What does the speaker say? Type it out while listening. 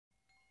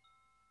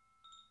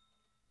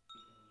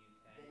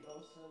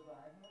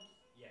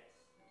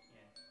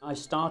I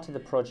started the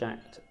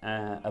project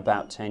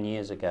about 10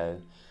 years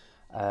ago.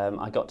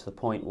 I got to the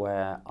point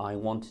where I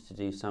wanted to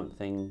do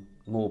something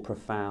more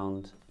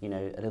profound, you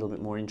know, a little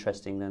bit more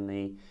interesting than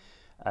the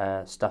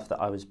stuff that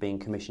I was being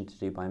commissioned to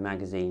do by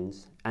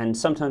magazines. And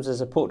sometimes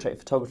as a portrait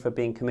photographer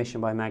being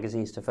commissioned by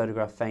magazines to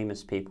photograph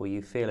famous people,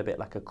 you feel a bit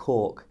like a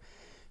cork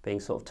being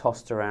sort of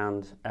tossed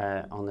around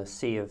on the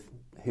sea of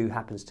who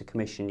happens to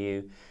commission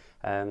you.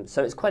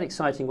 So it's quite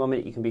exciting. One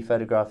minute you can be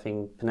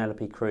photographing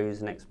Penelope Cruz,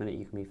 the next minute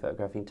you can be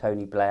photographing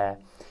Tony Blair.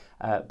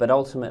 But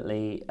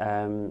ultimately,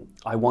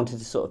 I wanted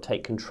to sort of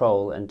take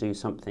control and do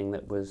something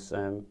that was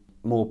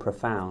more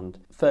profound.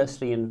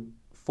 Firstly and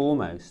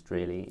foremost,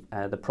 really,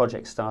 the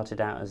project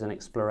started out as an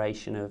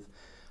exploration of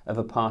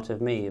a part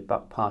of me, a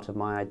part of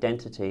my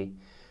identity.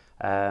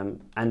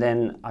 And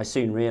then I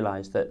soon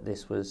realised that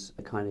this was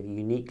a kind of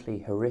uniquely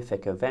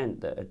horrific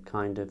event that had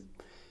kind of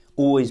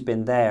always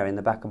been there in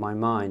the back of my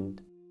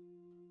mind.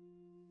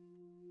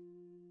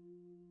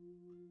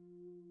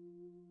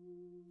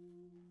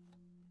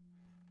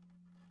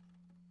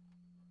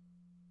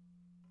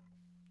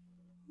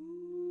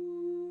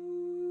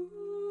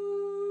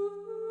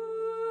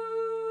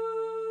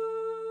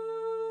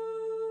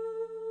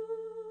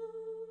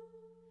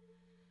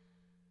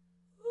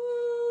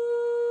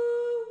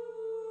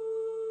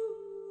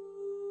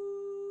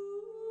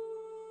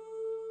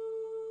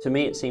 To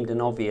me, it seemed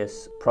an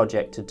obvious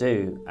project to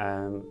do,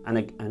 and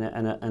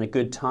a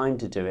good time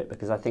to do it,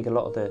 because I think a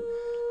lot of the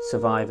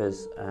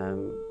survivors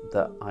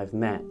that I've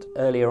met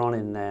earlier on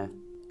in their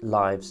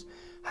lives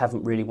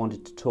haven't really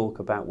wanted to talk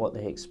about what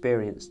they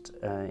experienced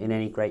in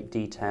any great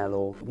detail,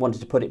 or wanted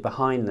to put it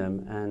behind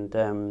them,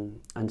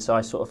 and so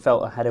I sort of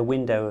felt I had a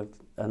window of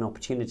an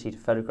opportunity to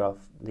photograph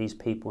these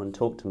people and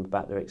talk to them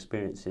about their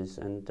experiences,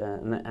 and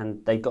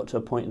they got to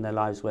a point in their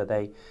lives where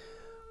they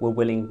were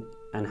willing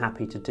and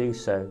happy to do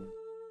so.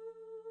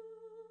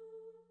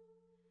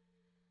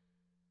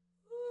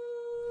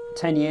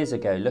 10 years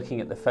ago,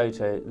 looking at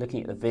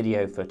the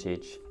video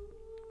footage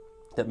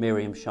that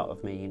Miriam shot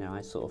of me, you know,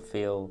 I sort of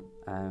feel,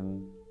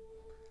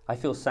 I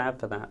feel sad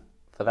for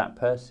that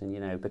person, you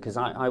know, because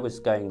I was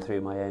going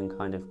through my own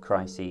kind of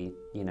crisis,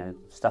 you know,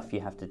 stuff you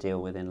have to deal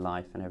with in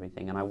life and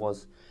everything, and I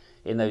was,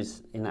 in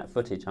that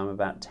footage, I'm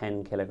about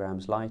 10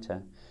 kilograms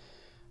lighter,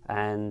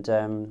 and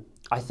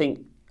I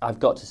think I've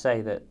got to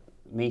say that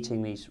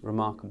meeting these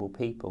remarkable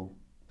people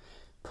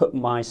put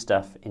my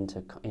stuff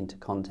into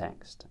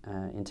context,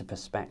 into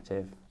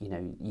perspective. You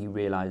know, you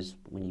realise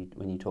when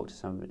you talk to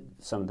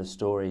some of the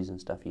stories and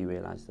stuff, you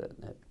realise that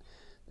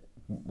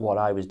what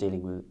I was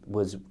dealing with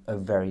was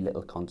of very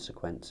little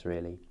consequence,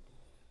 really.